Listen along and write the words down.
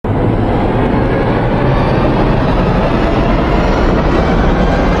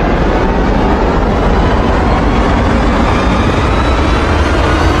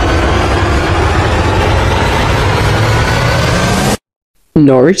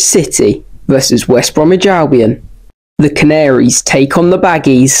Norwich City versus West Bromwich Albion. The Canaries take on the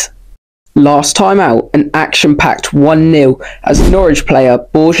Baggies. Last time out, an action-packed 1-0 as Norwich player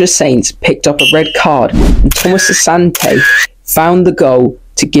Borja Saints picked up a red card and Thomas Asante found the goal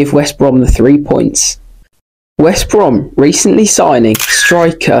to give West Brom the 3 points. West Brom recently signing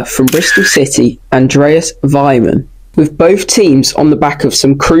striker from Bristol City Andreas Weimann, with both teams on the back of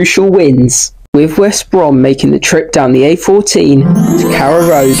some crucial wins, with West Brom making the trip down the A14 to Carrow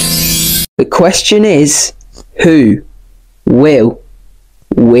Road. The question is, who will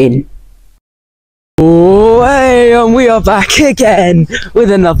win? Oh, hey, and we are back again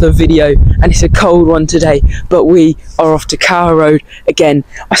with another video, and it's a cold one today, but we are off to Carrow Road again.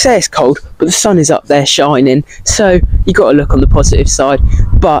 I say it's cold, but the sun is up there shining, so you got to look on the positive side.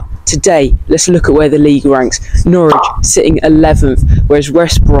 But today, let's look at where the league ranks. Norwich sitting 11th, whereas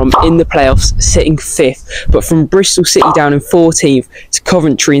West Brom in the playoffs sitting 5th. But from Bristol City down in 14th to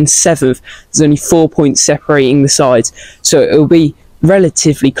Coventry in 7th, there's only 4 points separating the sides, so it'll be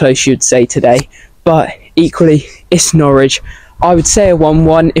relatively close, you'd say, today. But equally, it's Norwich. I would say a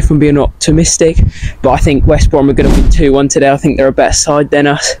 1-1 if I'm being optimistic, but I think West Brom are going to win 2-1 today. I think they're a better side than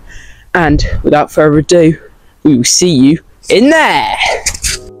us. And without further ado, we will see you in there.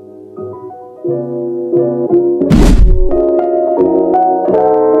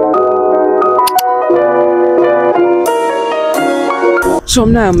 So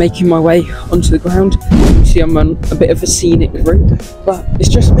I'm now making my way onto the ground. You can see I'm on a bit of a scenic route, but it's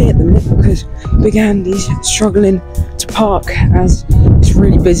just me at the minute because Big Andy's struggling to park as it's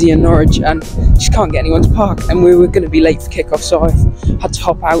really busy in Norwich and just can't get anyone to park, and we were going to be late for kickoff, so I've had to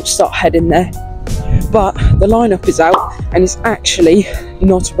hop out, start heading there. But the lineup is out and it's actually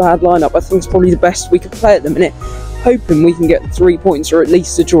not a bad lineup. I think it's probably the best we could play at the minute, hoping we can get 3 points or at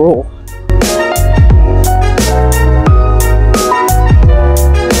least a draw.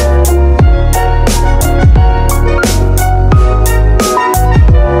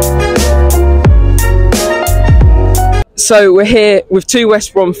 So we're here with two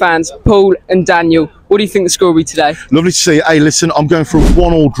West Brom fans, Paul and Daniel. What do you think the score will be today? Lovely to see you. Hey, listen, I'm going for a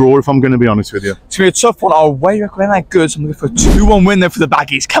 1-1 draw if I'm going to be honest with you. It's going to be a tough one. Our away record ain't that good, so I'm going for a 2-1 win there for the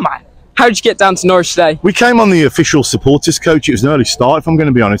Baggies. Come on. How did you get down to Norwich today? We came on the official supporters coach. It was an early start, if I'm going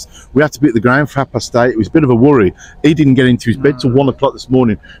to be honest. We had to be at the ground for 8:30. It was a bit of a worry. He didn't get into his bed till 1 o'clock this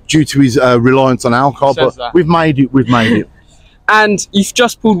morning due to his reliance on alcohol, but we've made it. We've made it. And you've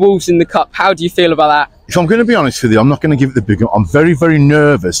just pulled Wolves in the cup. How do you feel about that? If I'm going to be honest with you, I'm not going to give it the big one. I'm very, very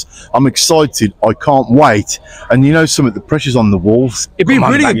nervous. I'm excited. I can't wait. And you know something, the pressure's on the Wolves. It'd be a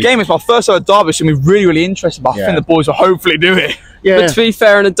really good game. It's my first ever derby, so I'm really interested, but I think the boys will hopefully do it. Yeah. But to be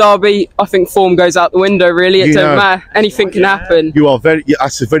fair, in a derby, I think form goes out the window, really. It don't matter. Anything can happen. You are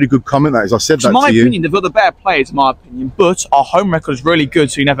that's a very good comment, that is. I said that to you. In my opinion, they've got the better players, in my opinion, but our home record is really good,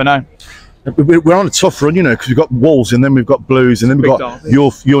 so you never know. We're on a tough run, you know, because we've got Wolves and then we've got Blues and then we've got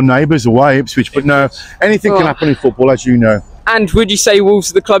your neighbours away, Ipswich. But no, anything can happen in football, as you know. And would you say Wolves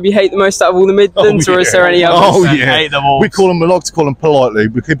are the club you hate the most out of all the Midlands, or is there any others? Oh yeah, hate the Wolves. We like to call them politely.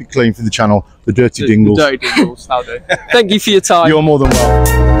 We keep it clean for the channel. The dirty dingles. The dirty dingles. How do? Thank you for your time. You're more than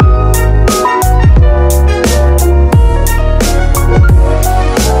welcome.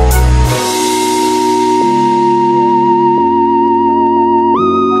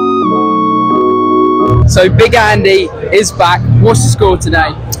 So Big Andy is back. What's the score today?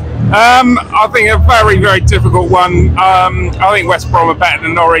 I think a very, very difficult one. I think West Brom are better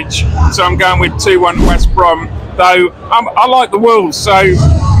than Norwich, so I'm going with 2-1 West Brom. Though I like the Wolves, so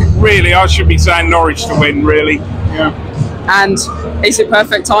really I should be saying Norwich to win, really. Yeah. And is it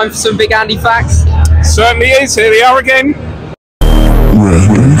perfect time for some Big Andy facts? Certainly is. Here they are again.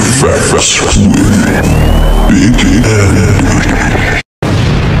 Random facts with Big Andy.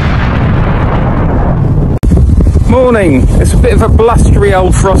 Morning. It's a bit of a blustery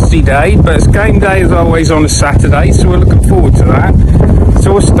old frosty day, but it's game day as always on a Saturday, so we're looking forward to that.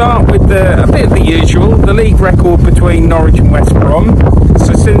 So we'll start with a bit of the usual, the league record between Norwich and West Brom.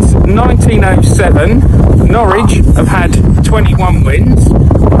 So since 1907, Norwich have had 21 wins,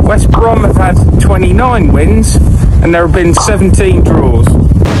 West Brom have had 29 wins, and there have been 17 draws.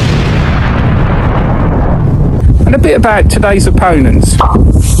 And a bit about today's opponents.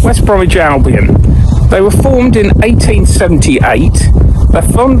 West Bromwich Albion. They were formed in 1878, they're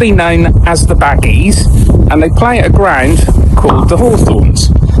fondly known as the Baggies, and they play at a ground called the Hawthorns.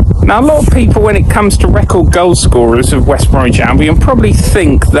 Now a lot of people, when it comes to record goal scorers of West Bromwich Albion, probably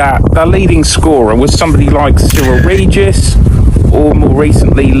think that their leading scorer was somebody like Cyril Regis, or more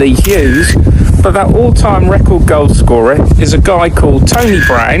recently Lee Hughes, but that all-time record goal scorer is a guy called Tony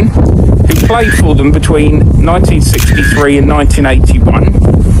Brown, who played for them between 1963 and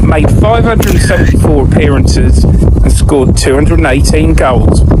 1981, made 574 appearances and scored 218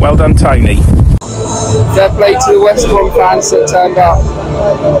 goals. Well done, Tony. Fair play to the West Brom fans that turned up.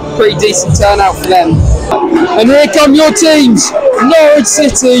 Pretty decent turnout for them. And here come your teams, Norwich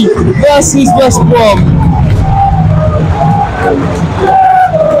City versus West Brom.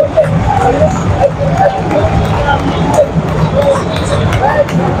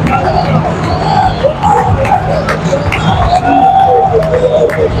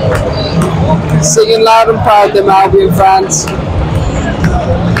 Singing loud and proud, them Albion fans.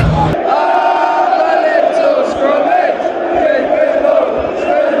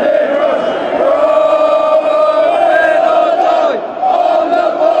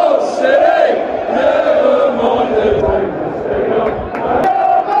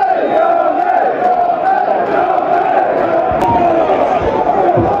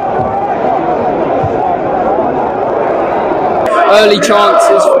 Early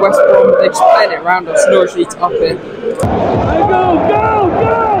chances for West Brom, they're just playing it around us. Norwich need to up it. Go, go,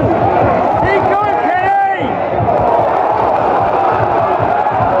 go! Keep going, Kenny!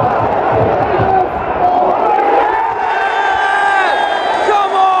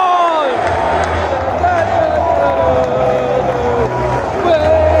 Come on!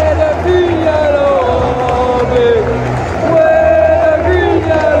 Where the green yellow be? Where the green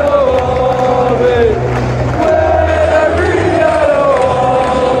yellow be?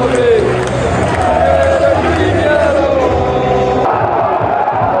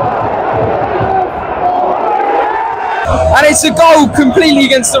 And it's a goal completely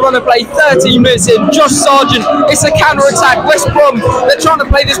against the run of play. 13 minutes in, Josh Sargent. It's a counter-attack. West Brom, they're trying to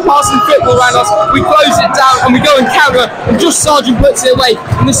play this passing football around us. We close it down and we go and counter, and Josh Sargent puts it away.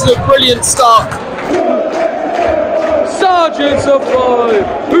 And this is a brilliant start. Sargent's a boy.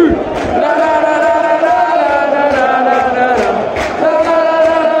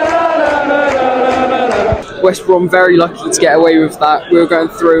 West Brom very lucky to get away with that. We were going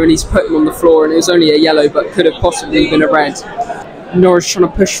through and he's put him on the floor, and it was only a yellow but could have possibly been a red. Norwich trying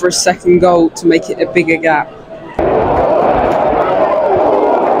to push for a second goal to make it a bigger gap.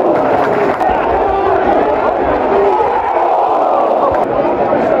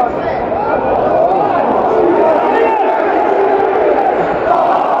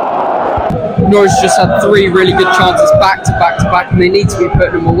 Norwich just had 3 really good chances back to back to back, and they need to be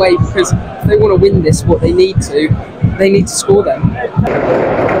putting them away, because if they want to win this, what they need to score them.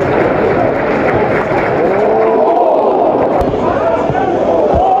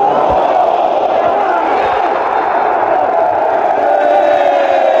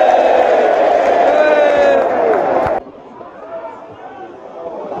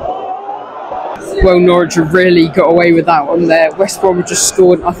 Well, Norwich have really got away with that one there. West Brom have just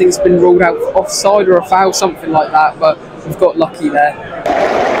scored. I think it's been ruled out for offside or a foul, something like that, but we've got lucky there.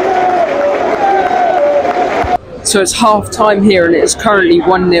 So it's half time here, and it is currently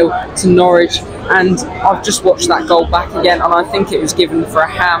 1-0 to Norwich, and I've just watched that goal back again, and I think it was given for a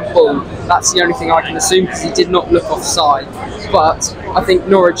handball. That's the only thing I can assume, because he did not look offside. But I think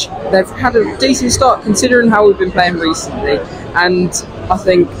Norwich, they've had a decent start considering how we've been playing recently, and I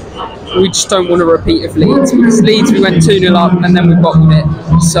think we just don't want to repeat of Leeds, because Leeds we went 2-0 up and then we bottled it.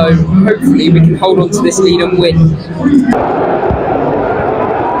 So hopefully we can hold on to this lead and win.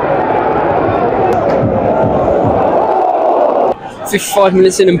 55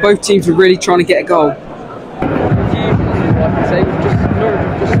 minutes in, and both teams are really trying to get a goal.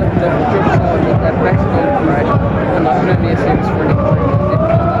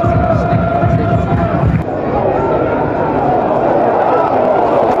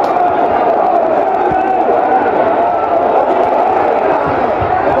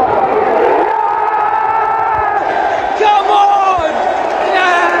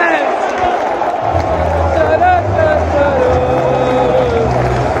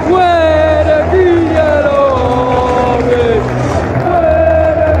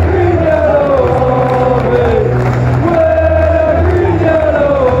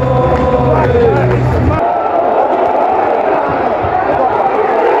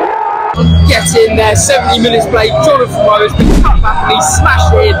 In there, 70 minutes played, Jonathan Rowe has been cut back and he's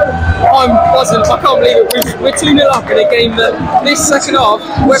smashed it in. I'm buzzing, I can't believe it. We're 2-0 up in a game that this second half,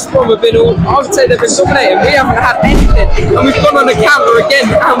 West Brom have been all, I would say they've been dominating. We haven't had anything, and we've gone on a counter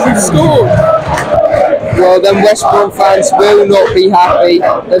again and we've scored. Well, then West Brom fans will not be happy.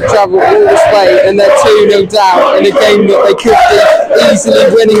 They've travelled all this way and they're 2-0 down in a game that they could be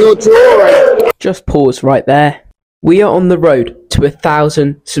easily winning or drawing. Just pause right there. We are on the road to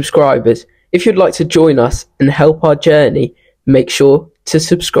 1,000 subscribers. If you'd like to join us and help our journey, make sure to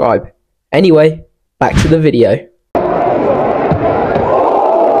subscribe. Anyway, back to the video.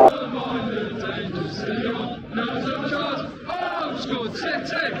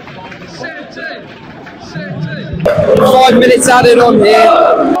 Five minutes added on here.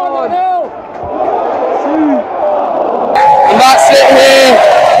 And that's it here.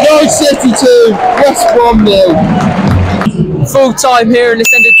 Norwich City 2, West Brom 0. Full time here, and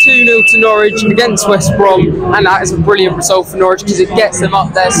it's ended 2-0 to Norwich against West Brom, and that is a brilliant result for Norwich because it gets them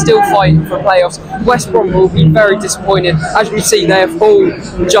up there, still fighting for playoffs. West Brom will be very disappointed. As you can see, they have all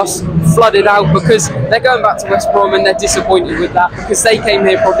just flooded out because they're going back to West Brom, and they're disappointed with that because they came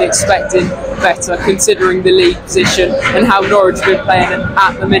here probably expecting better, considering the league position and how Norwich have been playing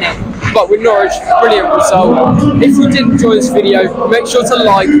at the minute. But with Norwich, brilliant result. If you did enjoy this video, make sure to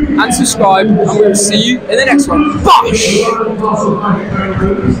like and subscribe, and we will see you in the next one. Bosh!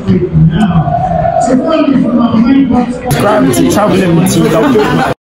 Gravity travelling to